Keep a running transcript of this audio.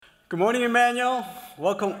Good morning, Emmanuel.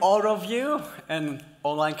 Welcome all of you and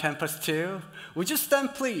online campus too. Would you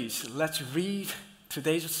stand, please? Let's read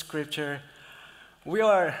today's scripture. We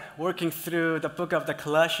are working through the book of the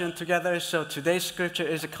Colossians together. So today's scripture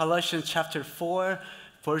is Colossians chapter 4,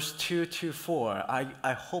 verse 2 to 4.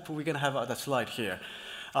 I hope we're going to have the slide here.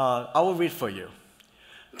 I will read for you.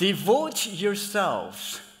 Devote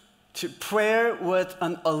yourselves to prayer with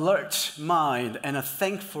an alert mind and a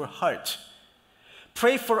thankful heart.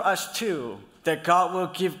 Pray for us too, that God will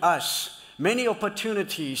give us many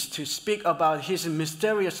opportunities to speak about His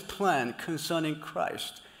mysterious plan concerning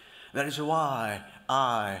Christ. That is why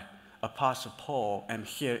I, Apostle Paul, am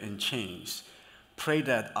here in chains. Pray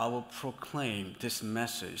that I will proclaim this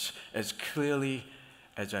message as clearly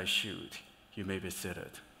as I should. You may be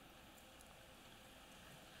seated.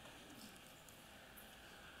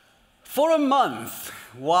 For a month,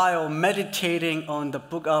 while meditating on the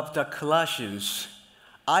book of the Colossians,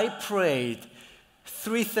 I prayed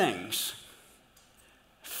three things.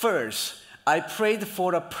 First, I prayed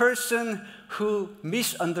for a person who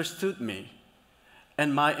misunderstood me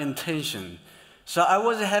and my intention. So I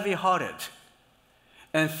was heavy-hearted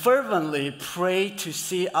and fervently prayed to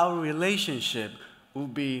see our relationship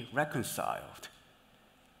would be reconciled.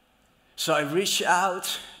 So I reached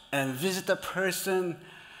out and visited the person,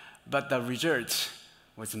 but the result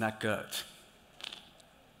was not good.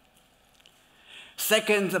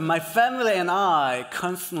 Second, my family and I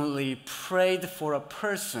constantly prayed for a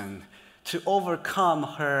person to overcome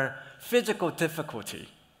her physical difficulty.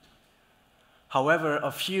 However,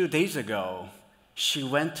 a few days ago, she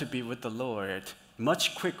went to be with the Lord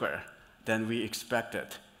much quicker than we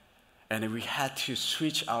expected, and we had to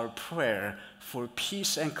switch our prayer for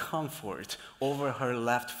peace and comfort over her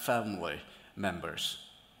left family members.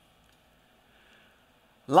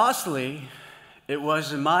 Lastly, it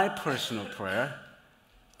was my personal prayer.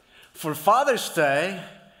 For Father's Day,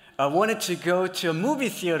 I wanted to go to a movie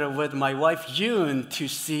theater with my wife Yoon to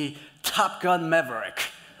see Top Gun Maverick.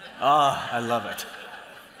 I love it.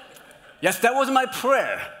 Yes, that was my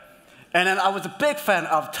prayer. And then I was a big fan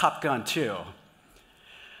of Top Gun too.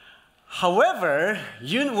 However,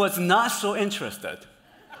 Yoon was not so interested.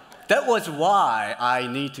 That was why I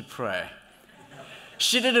need to pray.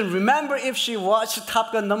 She didn't remember if she watched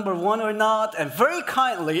Top Gun #1 or not, and very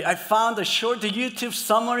kindly, I found a short YouTube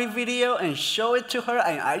summary video and showed it to her,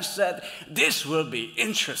 and I said, this will be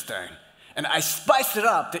interesting. And I spiced it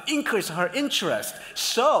up to increase her interest.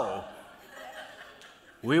 So,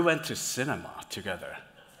 we went to cinema together,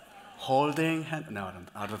 holding hands. No,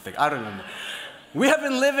 I don't remember. We have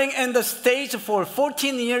been living in the States for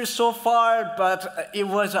 14 years so far, but it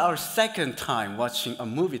was our second time watching a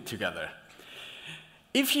movie together.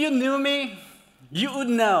 If you knew me, you would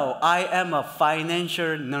know I am a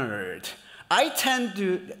financial nerd. I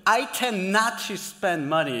tend not to spend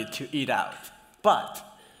money to eat out. But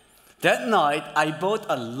that night, I bought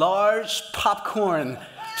a large popcorn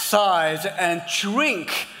size and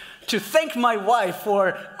drink to thank my wife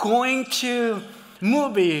for going to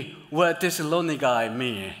movie with this lonely guy,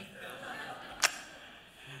 me.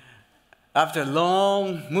 After a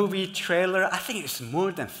long movie trailer, I think it's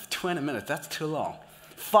more than 20 minutes, that's too long.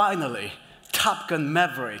 Finally, Top Gun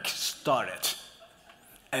Maverick started.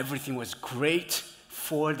 Everything was great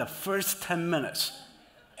for the first 10 minutes.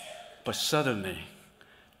 But suddenly,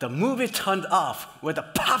 the movie turned off with a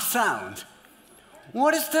pop sound.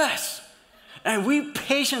 What is this? And we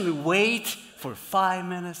patiently wait for 5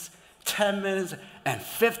 minutes, 10 minutes, and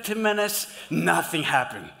 15 minutes. Nothing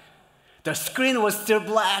happened. The screen was still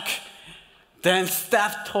black. Then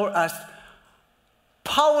staff told us,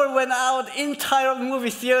 power went out, entire movie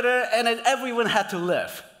theater, and then everyone had to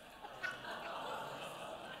leave.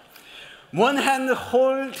 One hand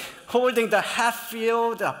holding the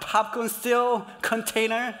half-filled popcorn still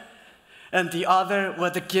container, and the other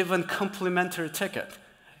was a given complimentary ticket,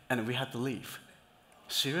 and we had to leave.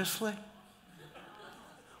 Seriously?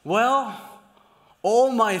 Well,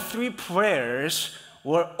 all my three prayers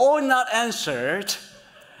were all not answered,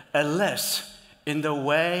 at least in the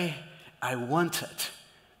way I wanted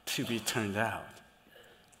to be turned out.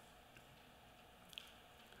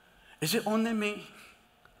 Is it only me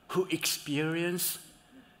who experienced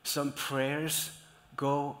some prayers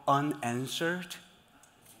go unanswered?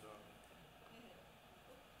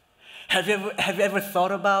 Have you ever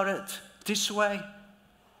thought about it this way?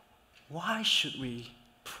 Why should we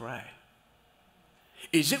pray?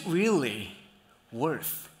 Is it really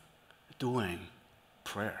worth doing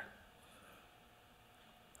prayer?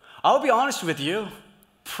 I'll be honest with you,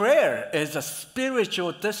 prayer is a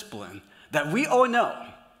spiritual discipline that we all know,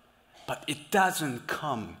 but it doesn't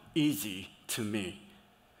come easy to me.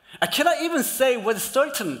 I cannot even say with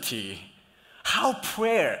certainty how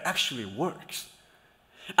prayer actually works.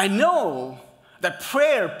 I know that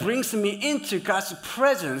prayer brings me into God's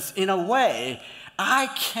presence in a way I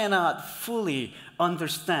cannot fully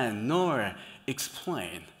understand nor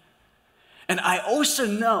explain. And I also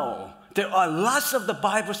know there are lots of the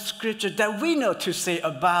Bible scripture that we know to say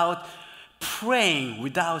about praying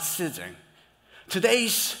without ceasing.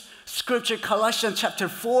 Today's scripture, Colossians chapter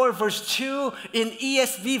 4, verse 2 in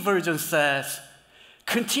ESV version says,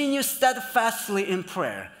 continue steadfastly in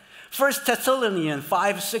prayer. 1 Thessalonians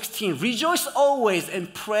 5:16, rejoice always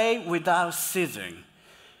and pray without ceasing.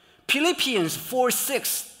 Philippians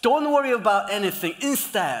 4:6, don't worry about anything.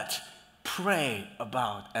 Instead, pray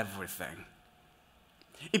about everything.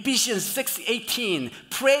 Ephesians 6:18,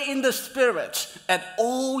 pray in the Spirit at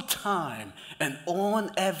all time and on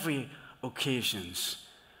every occasions.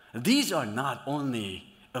 These are not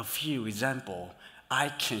only a few examples I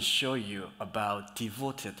can show you about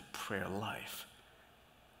devoted prayer life.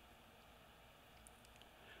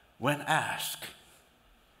 When asked,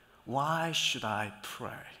 why should I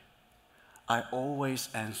pray? I always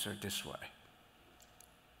answer this way.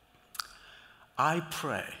 I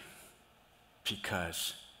pray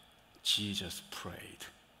because Jesus prayed.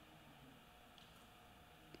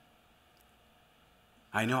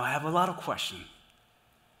 I know I have a lot of questions,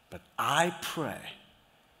 but I pray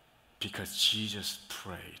because Jesus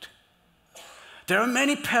prayed. There are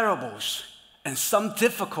many parables and some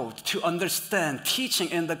difficult to understand teaching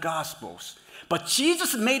in the Gospels, but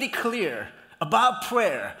Jesus made it clear about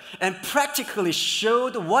prayer and practically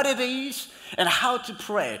showed what it is and how to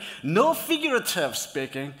pray. No figurative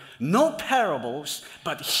speaking, no parables,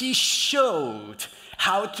 but he showed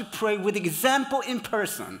how to pray with example in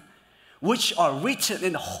person, which are written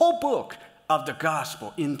in the whole book of the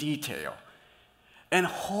gospel in detail. And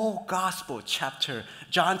whole gospel chapter,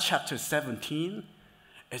 John chapter 17,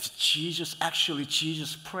 is Jesus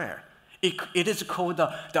prayer. It is called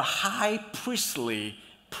the high priestly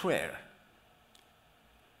prayer.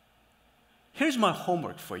 Here's my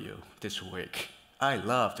homework for you this week. I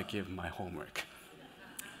love to give my homework.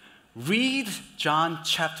 Read John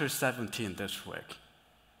chapter 17 this week.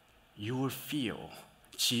 You will feel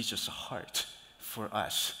Jesus' heart for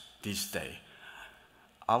us this day.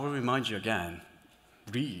 I will remind you again,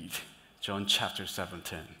 read John chapter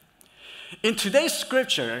 17. In today's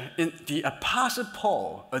scripture, the Apostle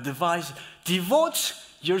Paul advised, devote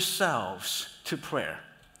yourselves to prayer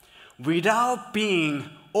without being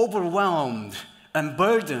overwhelmed and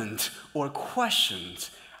burdened or questioned.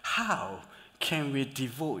 How can we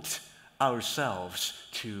devote ourselves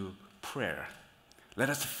to prayer? Let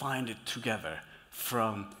us find it together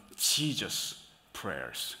from Jesus'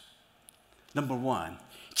 prayers. Number one,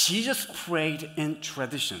 Jesus prayed in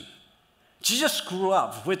tradition. Jesus grew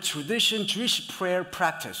up with traditional Jewish prayer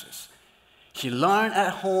practices. He learned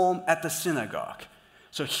at home at the synagogue.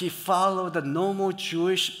 So he followed the normal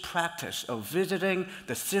Jewish practice of visiting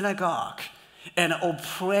the synagogue and of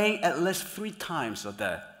praying at least 3 times a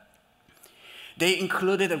day. They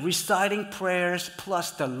included reciting prayers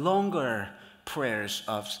plus the longer prayers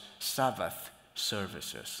of Sabbath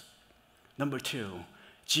services. Number 2,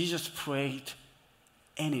 Jesus prayed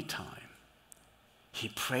anytime. He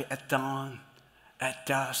prayed at dawn, at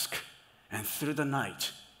dusk, and through the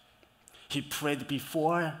night. He prayed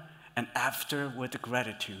before and after with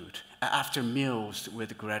gratitude, after meals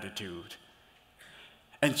with gratitude.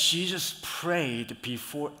 And Jesus prayed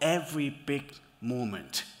before every big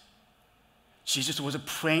moment. Jesus was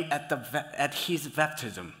praying at his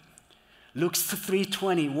baptism. Luke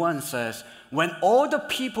 3:21 says, when all the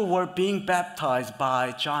people were being baptized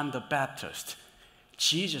by John the Baptist,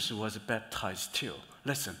 Jesus was baptized too.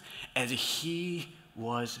 Listen, as he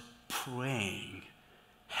was praying,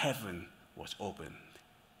 heaven was opened.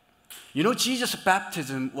 You know, Jesus'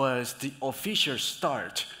 baptism was the official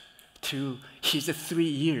start to his 3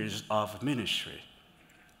 years of ministry.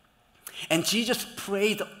 And Jesus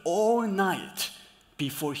prayed all night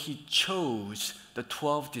before he chose the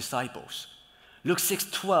 12 disciples. Luke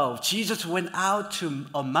 6:12, Jesus went out to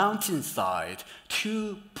a mountainside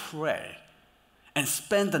to pray and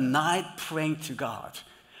spent the night praying to God.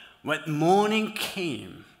 When morning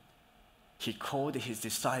came, he called his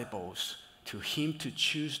disciples to him to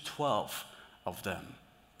choose 12 of them.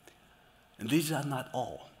 And these are not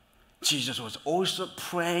all. Jesus was also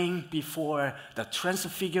praying before the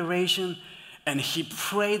transfiguration, and he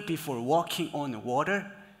prayed before walking on the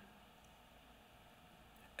water.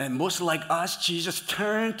 And most like us, Jesus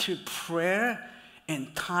turned to prayer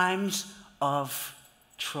in times of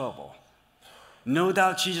trouble. No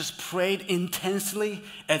doubt Jesus prayed intensely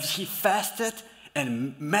as he fasted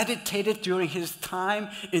and meditated during his time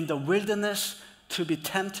in the wilderness to be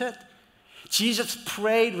tempted. Jesus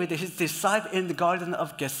prayed with his disciples in the Garden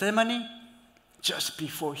of Gethsemane just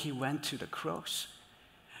before he went to the cross.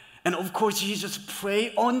 And of course, Jesus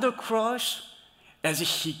prayed on the cross as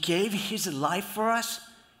he gave his life for us.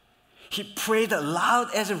 He prayed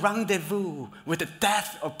aloud as a rendezvous with the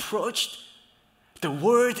death approached. The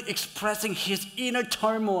word expressing his inner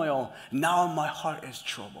turmoil. Now my heart is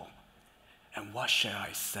troubled. And what shall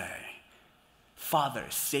I say? Father,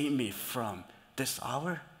 save me from this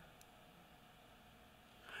hour.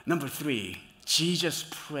 Number 3, Jesus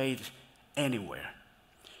prayed anywhere.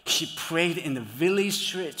 He prayed in the village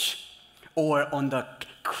streets or on the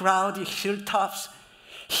crowded hilltops.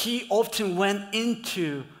 He often went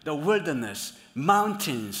into the wilderness,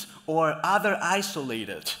 mountains, or other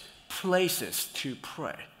isolated places to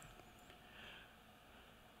pray.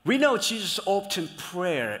 We know Jesus often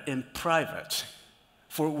prayed in private,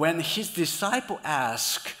 for when his disciples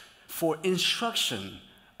asked for instruction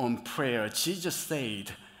on prayer, Jesus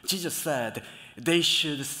said they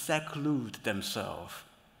should seclude themselves.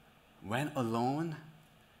 When alone,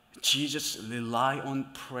 Jesus relied on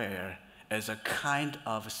prayer as a kind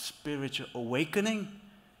of spiritual awakening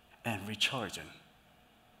and recharging.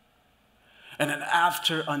 And then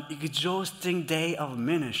after an exhausting day of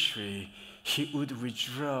ministry, he would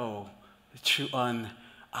withdraw to an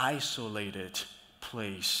isolated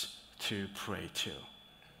place to pray to.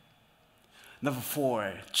 Number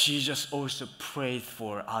 4, Jesus also prayed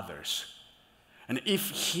for others. And if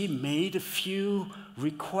he made a few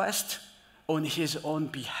requests on his own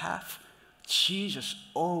behalf, Jesus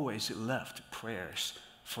always left prayers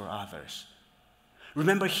for others.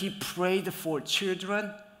 Remember, he prayed for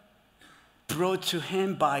children brought to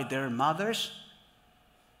him by their mothers.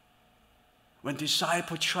 When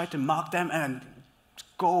disciples tried to mock them and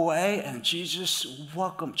go away, and Jesus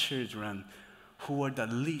welcomed children who were the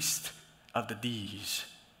least of the these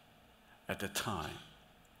at the time.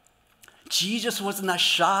 Jesus was not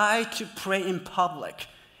shy to pray in public.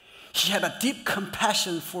 He had a deep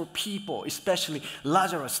compassion for people, especially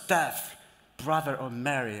Lazarus' death, brother of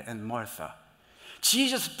Mary and Martha.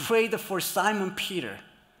 Jesus prayed for Simon Peter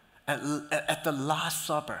at the Last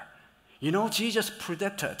Supper. You know, Jesus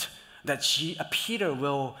predicted that Peter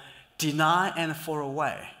will deny and fall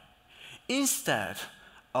away. Instead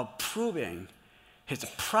of proving his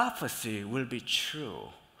prophecy will be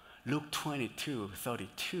true, Luke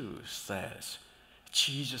 22:32 says,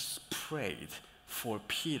 Jesus prayed for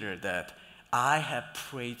Peter that I have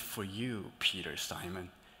prayed for you, Peter,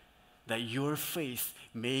 Simon, that your faith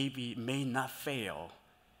may not fail,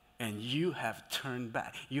 and you have turned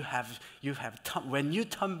back. When you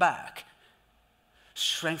turn back,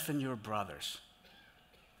 strengthen your brothers,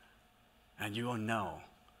 and you will know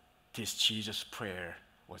this Jesus' prayer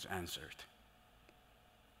was answered.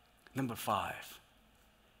 Number 5,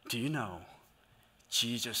 do you know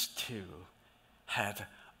Jesus too had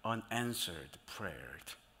unanswered prayer?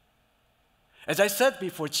 As I said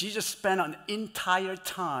before, Jesus spent an entire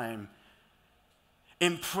time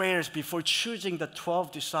in prayers before choosing the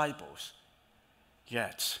 12 disciples.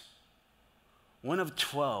 Yet, one of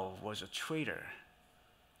 12 was a traitor,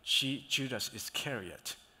 Judas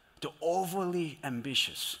Iscariot, the overly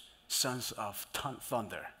ambitious sons of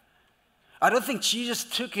thunder. I don't think Jesus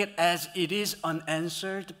took it as it is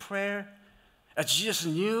unanswered prayer. As Jesus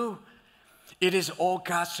knew it is all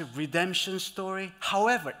God's redemption story.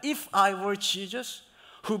 However, if I were Jesus,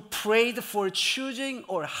 who prayed for choosing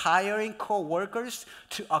or hiring co-workers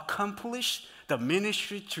to accomplish the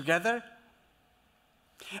ministry together,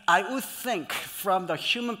 I would think from the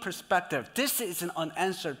human perspective, this is an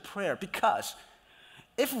unanswered prayer, because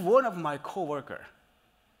if one of my co-workers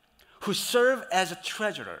who serve as a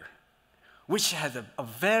treasurer, which has a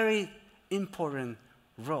very important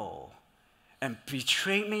role, and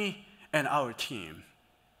betray me and our team,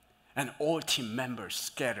 and all team members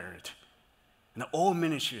scattered, and all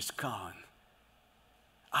ministry is gone,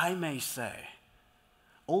 I may say,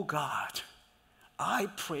 oh God, I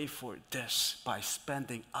pray for this by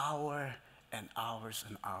spending hours and hours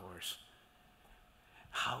and hours.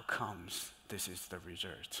 How comes this is the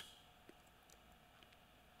result?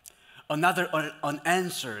 Another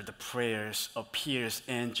unanswered prayers appears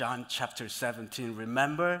in John chapter 17.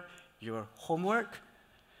 Remember your homework?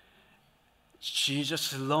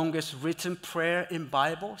 Jesus' longest written prayer in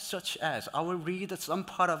Bible, such as, I will read some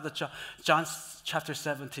part of the John chapter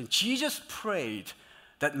 17. Jesus prayed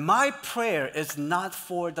that my prayer is not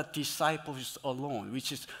for the disciples alone,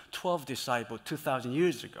 which is 12 disciples 2,000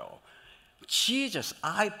 years ago. Jesus,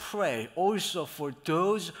 I pray also for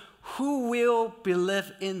those who will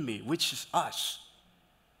believe in me, which is us,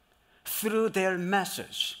 through their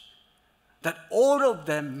message, that all of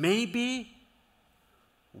them may be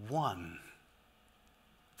one.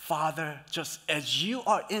 Father, just as you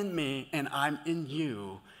are in me and I'm in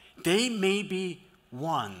you, they may be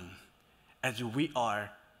one as we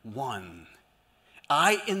are one.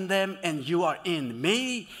 I in them and you are in.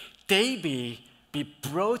 May they be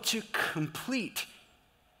brought to complete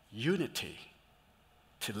unity,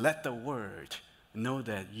 to let the world know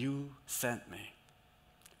that you sent me.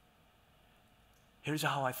 Here's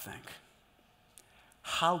how I think.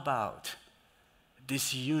 How about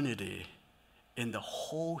this unity in the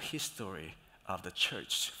whole history of the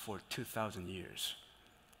church for 2,000 years?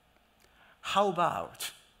 How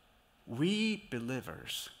about we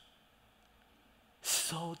believers,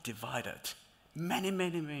 so divided,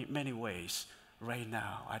 many ways right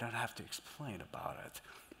now? I don't have to explain about it.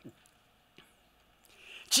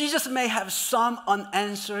 Jesus may have some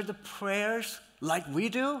unanswered prayers like we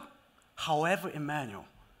do. However, Emmanuel,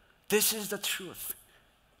 this is the truth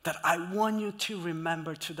that I want you to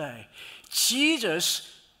remember today. Jesus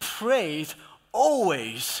prayed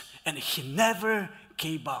always, and he never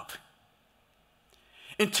gave up.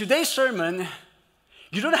 In today's sermon,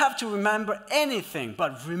 you don't have to remember anything,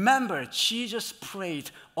 but remember Jesus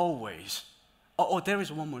prayed always. Oh, there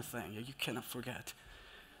is one more thing you cannot forget.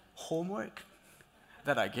 Homework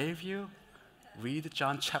that I gave you, read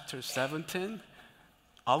John chapter 17.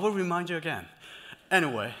 I will remind you again.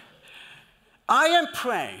 Anyway, I am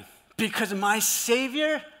praying because my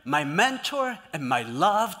Savior, my mentor, and my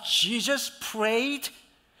love, Jesus prayed,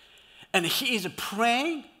 and he is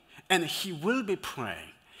praying, and he will be praying.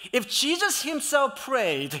 If Jesus himself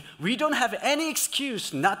prayed, we don't have any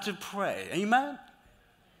excuse not to pray. Amen?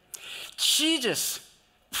 Jesus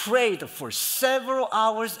prayed for several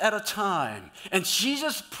hours at a time, and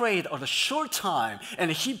Jesus prayed on a short time, and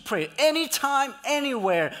he prayed anytime,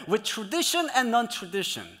 anywhere, with tradition and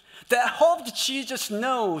non-tradition. That helped Jesus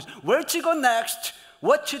knows where to go next,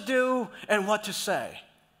 what to do, and what to say.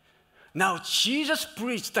 Now, Jesus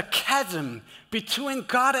bridged the chasm between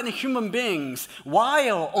God and human beings.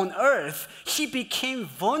 While on earth, he became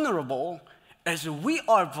vulnerable as we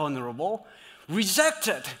are vulnerable,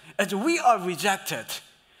 rejected as we are rejected,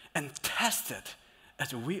 and tested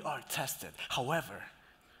as we are tested. However,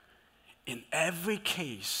 in every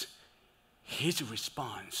case, his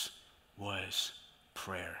response was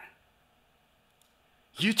prayer.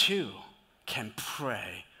 You too can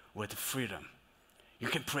pray with freedom. You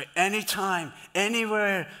can pray anytime,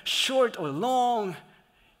 anywhere, short or long.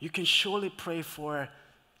 You can surely pray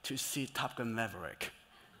to see Top Gun Maverick.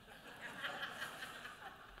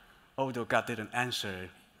 Although God didn't answer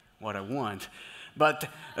what I want. But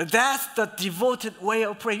that's the devoted way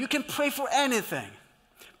of praying. You can pray for anything.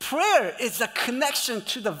 Prayer is a connection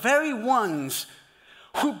to the very ones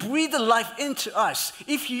who breathe life into us.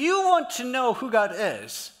 If you want to know who God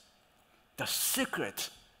is, the secret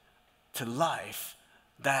to life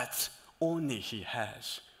that only he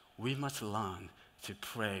has, we must learn to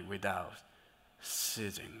pray without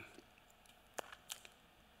ceasing.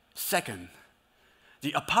 Second,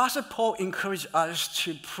 the Apostle Paul encouraged us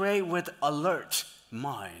to pray with alert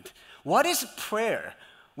mind. What is prayer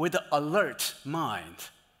with an alert mind?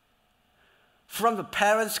 From the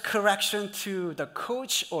parent's correction to the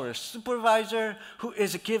coach or supervisor who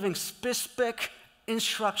is giving specific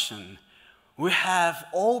instruction, we have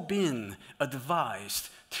all been advised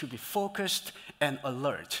to be focused and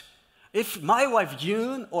alert. If my wife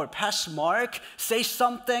Yoon or Pastor Mark say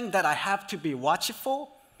something that I have to be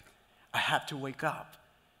watchful, I have to wake up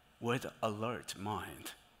with an alert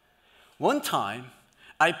mind. One time,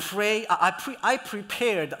 I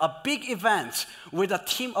prepared a big event with a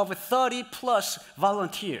team of 30 plus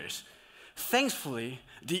volunteers. Thankfully,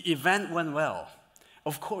 the event went well.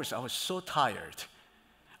 Of course, I was so tired.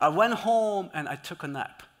 I went home and I took a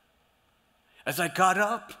nap. As I got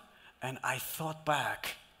up and I thought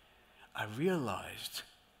back, I realized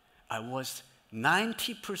I was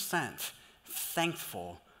 90%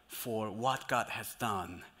 thankful for what God has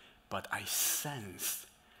done, but I sensed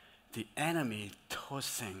the enemy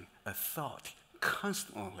tossing a thought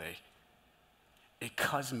constantly. It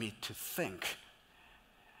caused me to think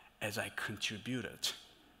as I contributed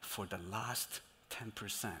for the last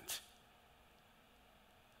 10%.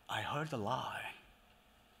 I heard a lie.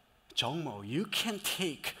 Jongmo, you can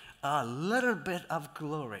take a little bit of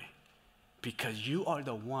glory because you are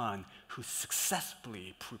the one who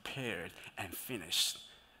successfully prepared and finished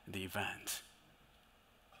the event.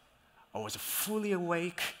 I was fully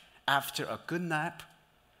awake after a good nap,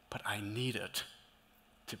 but I needed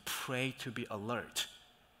to pray to be alert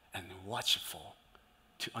and watchful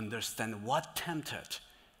to understand what tempted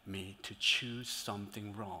me to choose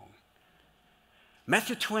something wrong.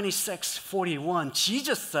 Matthew 26:41,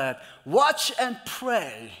 Jesus said, watch and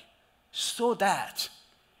pray so that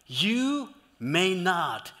you may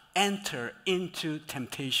not enter into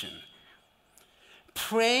temptation.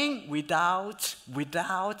 Praying without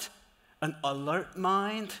an alert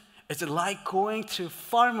mind is like going to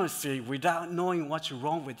pharmacy without knowing what's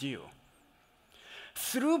wrong with you.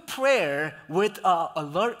 Through prayer with an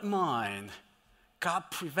alert mind, God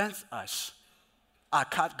presents us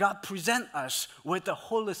with the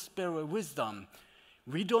Holy Spirit wisdom.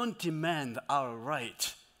 We don't demand our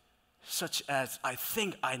right, such as, I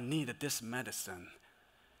think I need this medicine.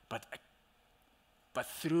 But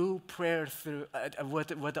through prayer, with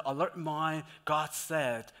the alert mind, God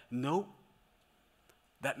said, no,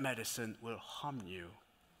 that medicine will harm you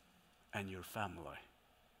and your family.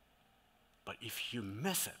 But if you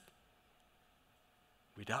miss it,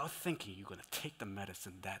 without thinking, you're going to take the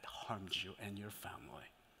medicine that harms you and your family.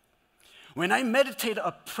 When I meditate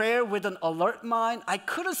a prayer with an alert mind, I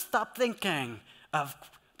couldn't stop thinking of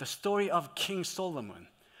the story of King Solomon,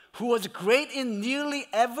 who was great in nearly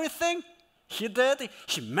everything he did.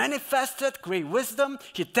 He manifested great wisdom.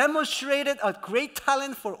 He demonstrated a great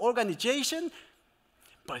talent for organization.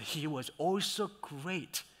 But he was also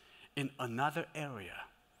great in another area.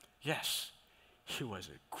 Yes, he was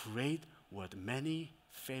great with many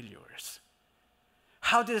failures.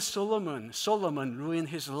 How did Solomon ruin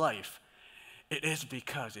his life? It is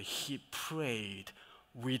because he prayed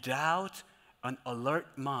without an alert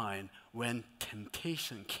mind when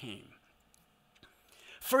temptation came.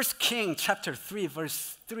 1 Kings chapter 3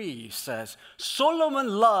 verse 3 says, Solomon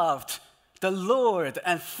loved the Lord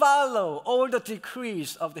and followed all the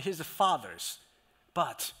decrees of his fathers.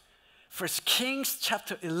 But 1 Kings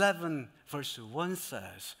chapter 11 verse 1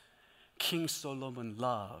 says, King Solomon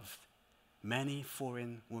loved many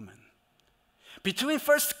foreign women. Between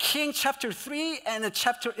 1 Kings chapter 3 and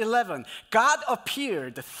chapter 11, God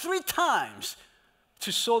appeared 3 times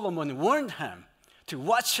to Solomon, warned him to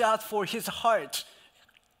watch out for his heart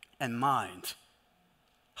and mind.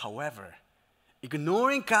 However,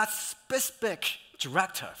 ignoring God's specific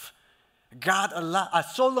directive,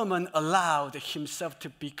 Solomon allowed himself to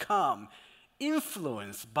become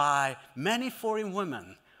influenced by many foreign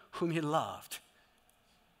women whom he loved.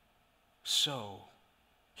 So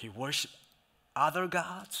he worshiped other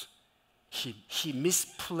gods. He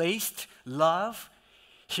misplaced love.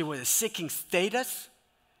 He was seeking status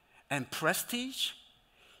and prestige.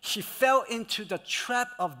 He fell into the trap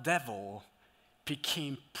of devil,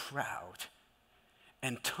 became proud,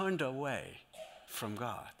 and turned away from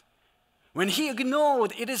God. When he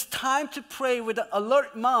ignored, it is time to pray with an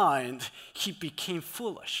alert mind, he became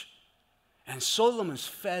foolish. And Solomon's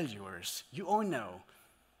failures, you all know,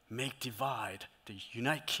 divide the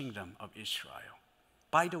United Kingdom of Israel.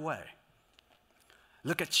 By the way,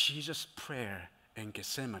 look at Jesus' prayer in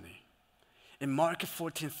Gethsemane. In Mark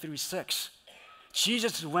 14:3-6,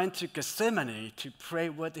 Jesus went to Gethsemane to pray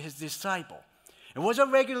with his disciple. It was a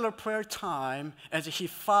regular prayer time as he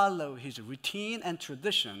followed his routine and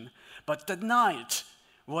tradition, but the night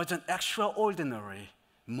was an extraordinary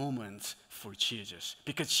moment for Jesus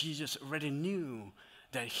because Jesus already knew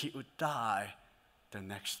that he would die the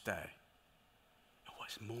next day. It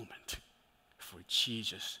was a moment for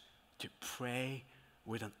Jesus to pray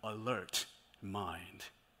with an alert mind.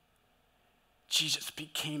 Jesus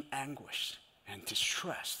became anguished and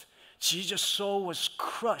distressed. Jesus' soul was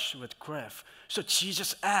crushed with grief. So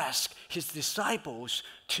Jesus asked his disciples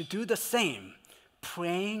to do the same,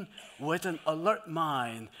 praying with an alert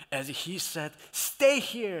mind as he said, stay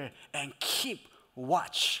here and keep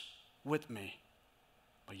watch with me.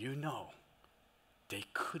 But you know, they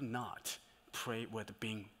could not pray with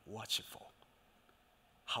being watchful.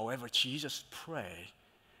 However, Jesus prayed,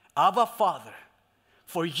 Abba, Father,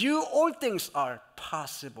 for you all things are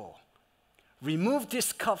possible. Remove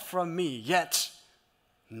this cup from me, yet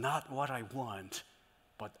not what I want,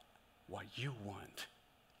 but what you want.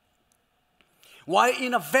 While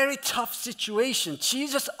in a very tough situation,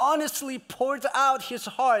 Jesus honestly poured out his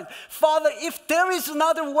heart. Father, if there is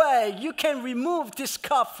another way, you can remove this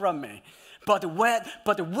cup from me. But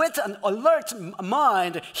with an alert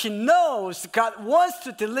mind, he knows God wants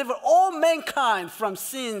to deliver all mankind from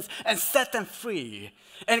sins and set them free.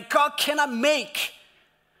 And God cannot make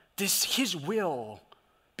his will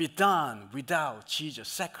be done without Jesus'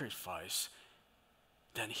 sacrifice.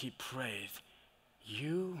 Then he prayed,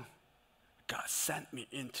 God sent me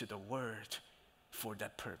into the world for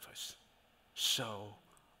that purpose. So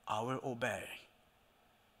I will obey.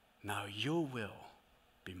 Now your will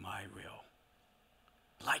be my will.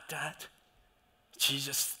 Like that,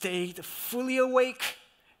 Jesus stayed fully awake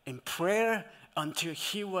in prayer until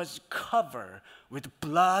he was covered with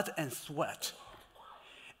blood and sweat.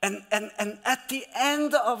 And at the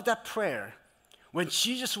end of that prayer, when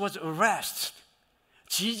Jesus was arrested,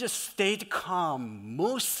 Jesus stayed calm,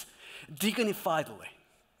 most dignifiedly.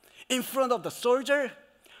 In front of the soldier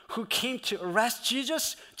who came to arrest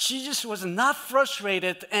Jesus, Jesus was not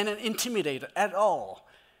frustrated and intimidated at all.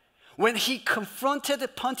 When he confronted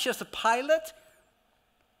Pontius Pilate,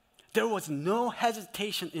 there was no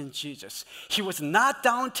hesitation in Jesus. He was not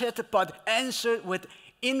daunted, but answered with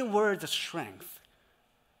inward strength.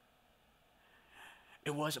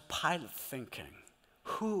 It was Pilate thinking,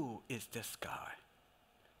 who is this guy?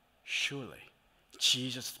 Surely,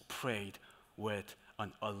 Jesus prayed with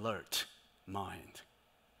an alert mind.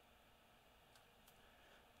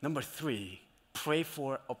 Number 3, pray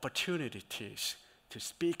for opportunities to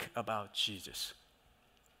speak about Jesus.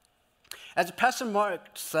 As Pastor Mark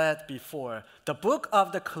said before, the book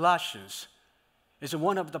of the Colossians is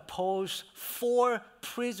one of Paul's 4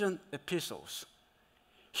 prison epistles.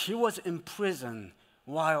 He was in prison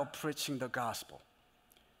while preaching the gospel.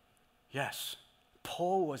 Yes,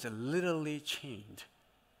 Paul was literally chained.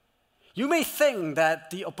 You may think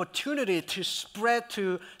that the opportunity to spread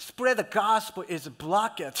the gospel is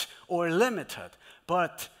blocked or limited,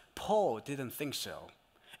 but Paul didn't think so.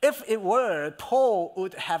 If it were, Paul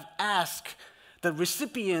would have asked the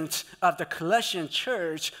recipients of the Colossian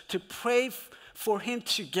church to pray for him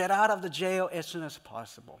to get out of the jail as soon as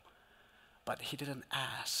possible. But he didn't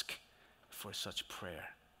ask for such prayer.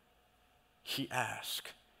 He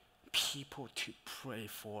asked people to pray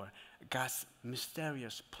for God's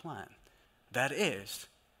mysterious plan. That is,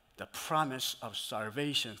 the promise of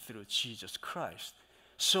salvation through Jesus Christ,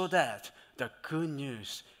 so that the good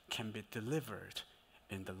news can be delivered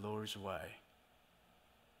in the Lord's way.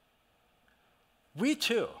 We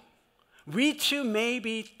too may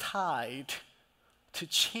be tied to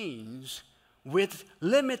chains with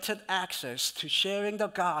limited access to sharing the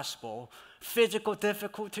gospel, physical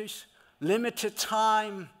difficulties, limited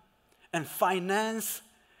time, and finance,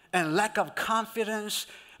 and lack of confidence.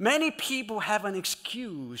 Many people have an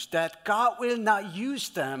excuse that God will not use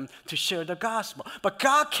them to share the gospel. But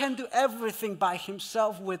God can do everything by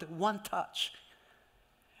himself with one touch.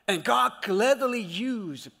 And God gladly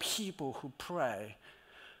uses people who pray.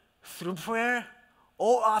 Through prayer,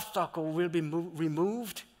 all obstacles will be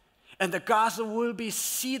removed, and the gospel will be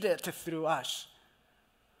seeded through us.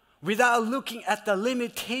 Without looking at the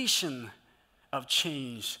limitation of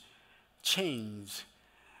chains,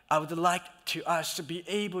 I would like to us to be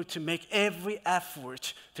able to make every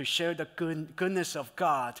effort to share the goodness of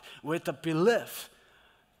God with the belief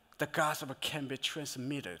the gospel can be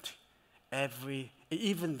transmitted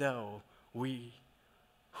even though we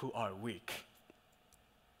who are weak.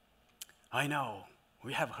 I know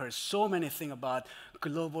we have heard so many things about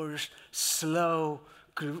global slow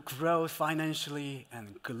growth financially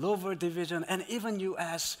and global division, and even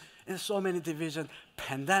U.S. in so many divisions,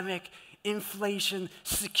 pandemic, inflation,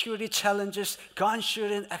 security challenges, gun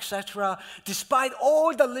shooting, etc. Despite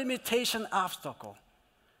all the limitation obstacle,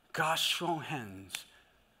 God's strong hands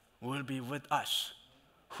will be with us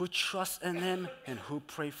who trust in him and who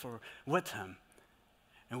pray with him,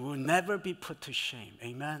 and will never be put to shame.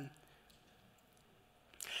 Amen.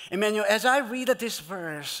 Emmanuel, as I read this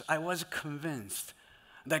verse, I was convinced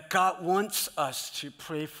that God wants us to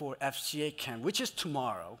pray for FCA camp, which is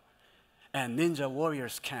tomorrow, and Ninja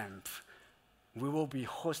Warriors camp we will be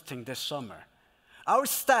hosting this summer. Our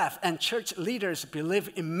staff and church leaders believe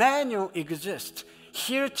Emmanuel exists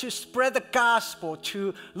here to spread the gospel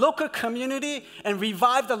to local community and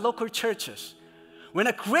revive the local churches. When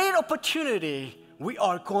a great opportunity we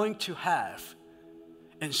are going to have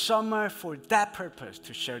in summer for that purpose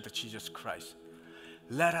to share the Jesus Christ.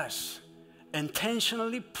 Let us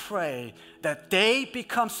intentionally pray that they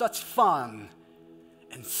become such fun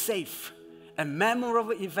and safe and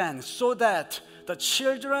memorable events so that the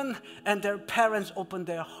children and their parents open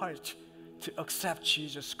their hearts to accept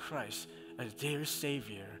Jesus Christ as their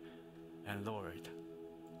Savior and Lord.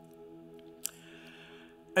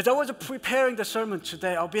 As I was preparing the sermon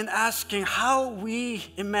today, I've been asking how we,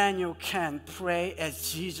 Emmanuel, can pray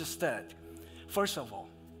as Jesus did. First of all,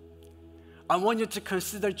 I want you to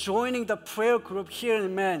consider joining the prayer group here in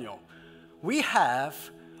Emmanuel. We have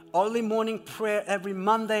early morning prayer every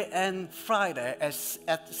Monday and Friday at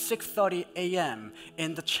 6:30 a.m.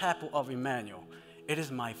 in the chapel of Emmanuel. It is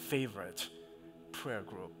my favorite prayer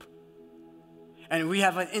group. And we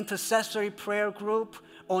have an intercessory prayer group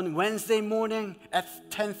on Wednesday morning at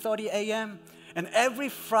 10:30 a.m. And every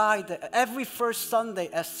Friday, every first Sunday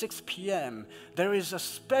at 6 p.m., there is a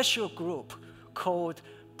special group called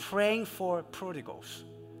Praying for Prodigals.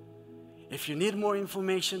 If you need more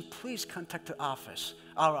information, please contact the office,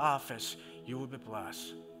 our office. You will be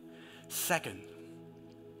blessed. Second,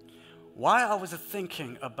 while I was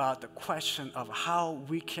thinking about the question of how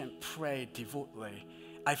we can pray devoutly,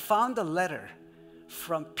 I found a letter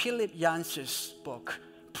from Philip Yancey's book,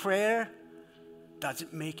 Prayer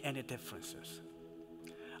Doesn't Make Any Differences.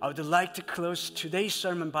 I would like to close today's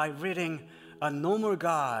sermon by reading a normal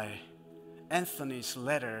guy, Anthony's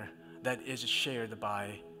letter that is shared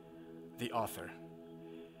by the author.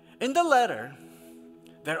 In the letter,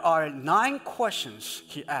 there are 9 questions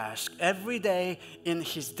he asks every day in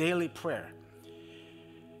his daily prayer.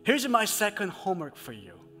 Here's my second homework for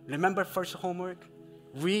you. Remember first homework?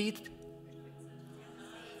 Read.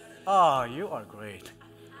 Oh, you are great.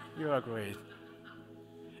 You are great.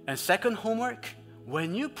 And second homework,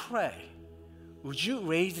 when you pray, would you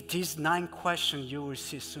raise these 9 questions you will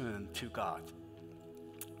see soon to God?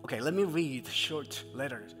 Okay, let me read short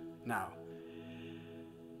letters now.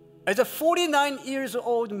 As a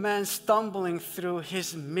 49-year-old man stumbling through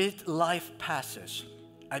his midlife passage,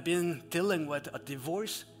 I've been dealing with a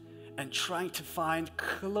divorce and trying to find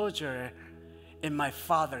closure in my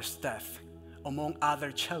father's death, among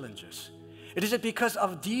other challenges. It is because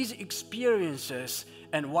of these experiences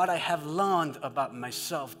and what I have learned about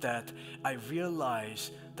myself that I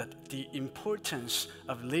realize that the importance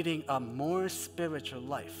of leading a more spiritual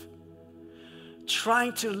life.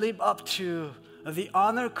 Trying to live up to the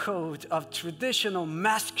honor code of traditional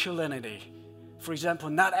masculinity. For example,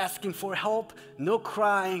 not asking for help, no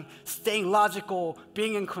crying, staying logical,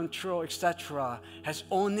 being in control, etc., has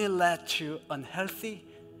only led to unhealthy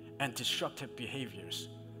and destructive behaviors.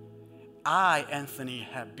 I, Anthony,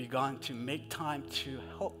 have begun to make time to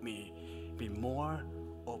help me be more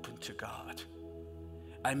open to God.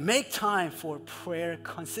 I make time for prayer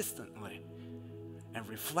consistently and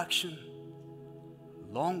reflection,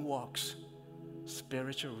 long walks,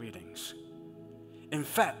 spiritual readings. In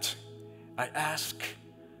fact, I ask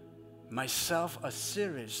myself a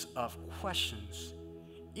series of questions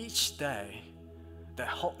each day that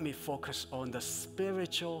help me focus on the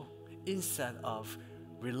spiritual instead of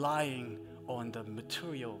relying on the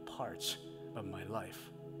material parts of my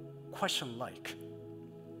life. Question like,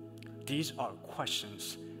 these are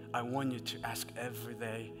questions I want you to ask every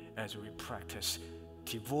day as we practice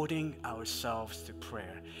devoting ourselves to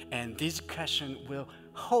prayer. And this question will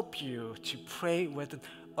help you to pray with an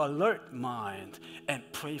alert mind and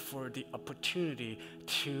pray for the opportunity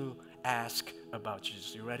to ask about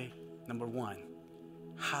Jesus. You ready? Number 1,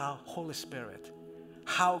 Holy Spirit,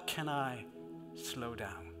 how can I slow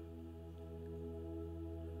down?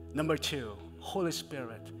 Number 2, Holy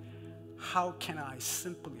Spirit, how can I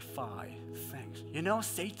simplify things? You know,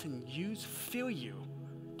 Satan fill you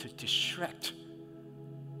to distract,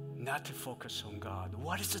 not to focus on God.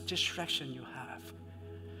 What is the distraction you have?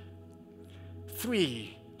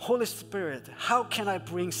 3, Holy Spirit, how can I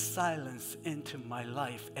bring silence into my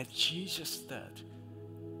life as Jesus did?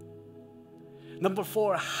 Number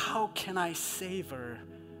 4, how can I savor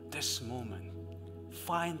this moment,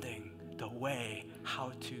 finding the way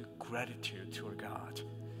how to gratitude toward God?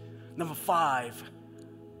 Number 5,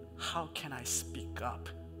 how can I speak up,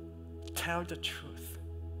 tell the truth?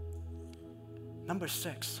 Number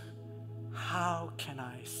 6, how can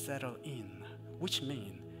I settle in, which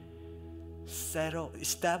means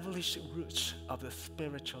establish roots of the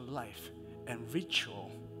spiritual life and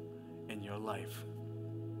ritual in your life.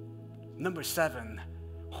 Number 7,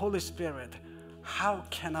 Holy Spirit, how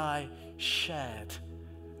can I shed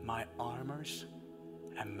my armors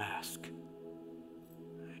and mask?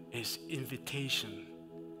 Is invitation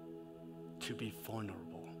to be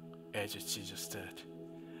vulnerable as Jesus did.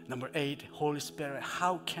 Number 8, Holy Spirit,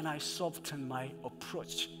 how can I soften my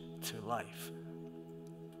approach to life?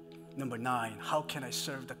 Number 9, how can I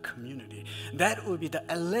serve the community? That would be the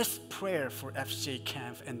enlist prayer for FCA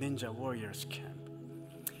camp and Ninja Warriors camp.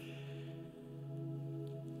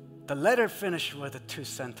 The letter finished with 2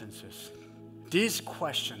 sentences. This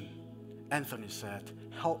question, Anthony said,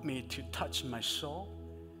 help me to touch my soul,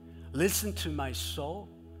 listen to my soul,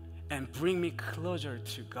 and bring me closer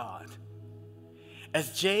to God.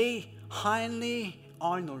 As J. Heinley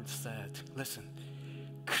Arnold said, listen,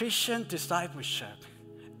 Christian discipleship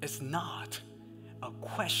is not a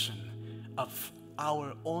question of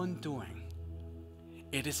our own doing.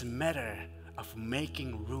 It is a matter of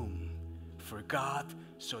making room for God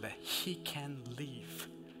so that He can live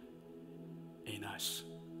in us.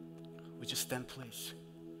 Would you stand, please?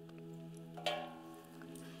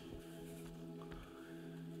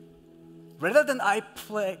 rather than I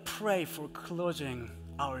pray for closing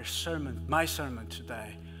our sermon, my sermon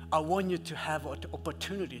today, I want you to have an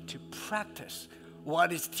opportunity to practice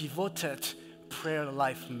what is devoted prayer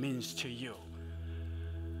life means to you.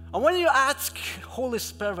 I want you to ask Holy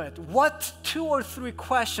Spirit, what 2 or 3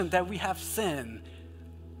 questions that we have seen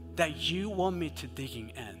that you want me to digging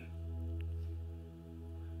in?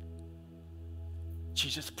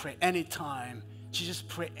 Jesus, pray anytime. Jesus,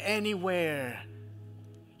 pray anywhere.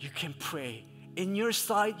 You can pray. In your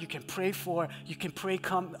side, you can pray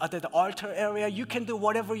come at the altar area. You can do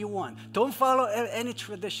whatever you want. Don't follow any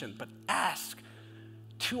tradition, but ask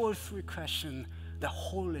 2 or 3 questions the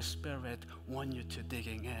Holy Spirit wants you to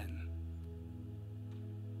digging in.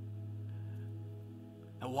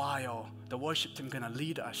 And while the worship team gonna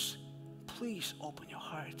lead us, please open your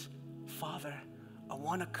heart. Father, I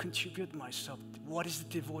want to contribute myself. What is the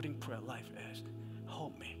devoting prayer life is?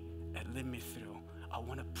 Help me and lead me through. I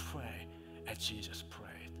want to pray as Jesus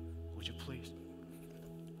prayed. Would you please?